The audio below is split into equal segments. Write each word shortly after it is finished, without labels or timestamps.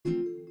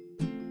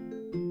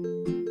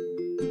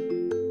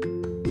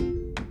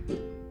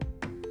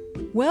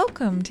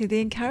Welcome to the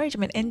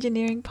Encouragement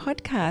Engineering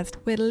Podcast,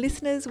 where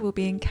listeners will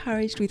be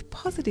encouraged with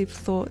positive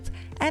thoughts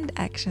and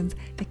actions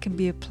that can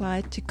be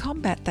applied to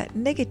combat that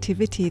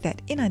negativity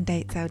that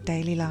inundates our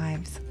daily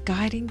lives,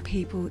 guiding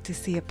people to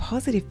see a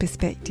positive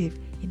perspective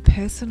in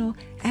personal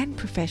and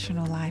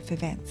professional life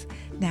events.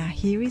 Now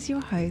here is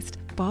your host,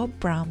 Bob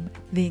Brum,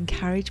 the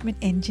Encouragement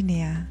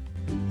Engineer.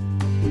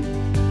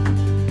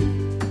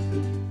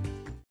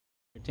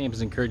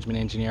 Tampa's Encouragement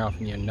Engineer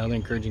offering you another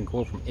encouraging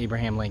quote from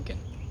Abraham Lincoln.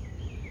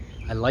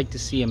 I like to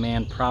see a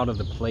man proud of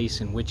the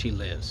place in which he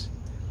lives.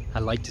 I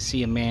like to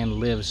see a man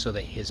live so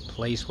that his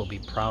place will be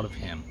proud of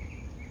him.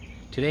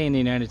 Today in the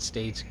United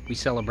States, we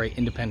celebrate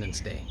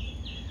Independence Day.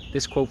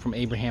 This quote from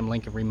Abraham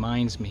Lincoln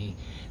reminds me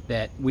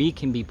that we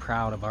can be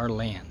proud of our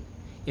land.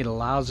 It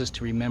allows us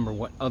to remember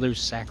what others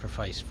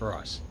sacrificed for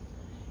us.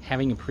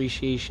 Having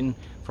appreciation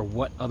for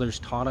what others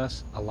taught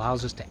us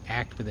allows us to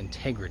act with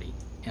integrity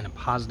and a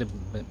positive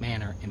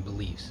manner and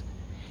beliefs.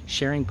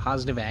 Sharing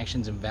positive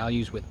actions and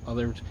values with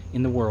others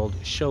in the world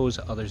shows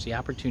others the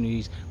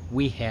opportunities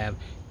we have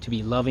to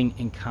be loving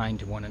and kind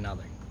to one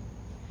another.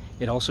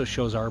 It also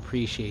shows our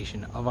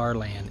appreciation of our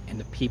land and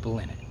the people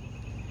in it.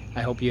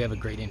 I hope you have a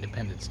great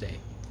Independence Day.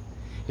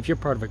 If you're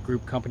part of a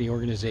group, company,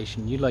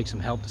 organization, you'd like some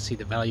help to see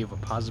the value of a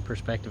positive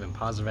perspective and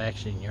positive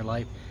action in your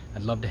life,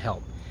 I'd love to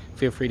help.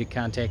 Feel free to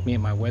contact me at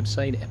my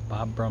website at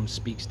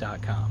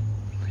bobbrumspeaks.com.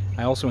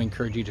 I also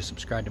encourage you to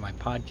subscribe to my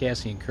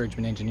podcast, the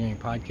Encouragement Engineering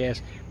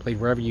Podcast, played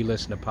wherever you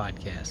listen to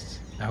podcasts.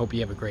 I hope you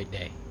have a great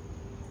day.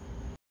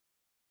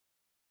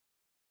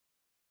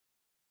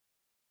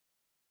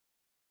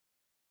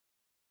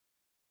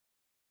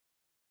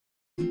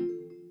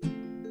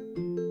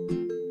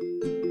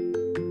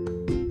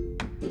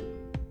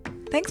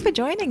 Thanks for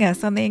joining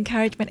us on the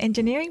Encouragement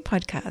Engineering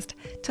Podcast.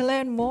 To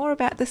learn more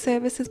about the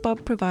services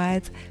Bob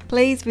provides,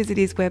 please visit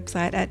his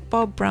website at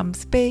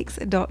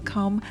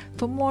bobbrumspeaks.com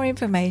for more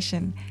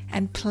information,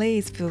 and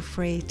please feel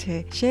free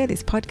to share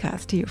this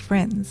podcast to your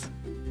friends.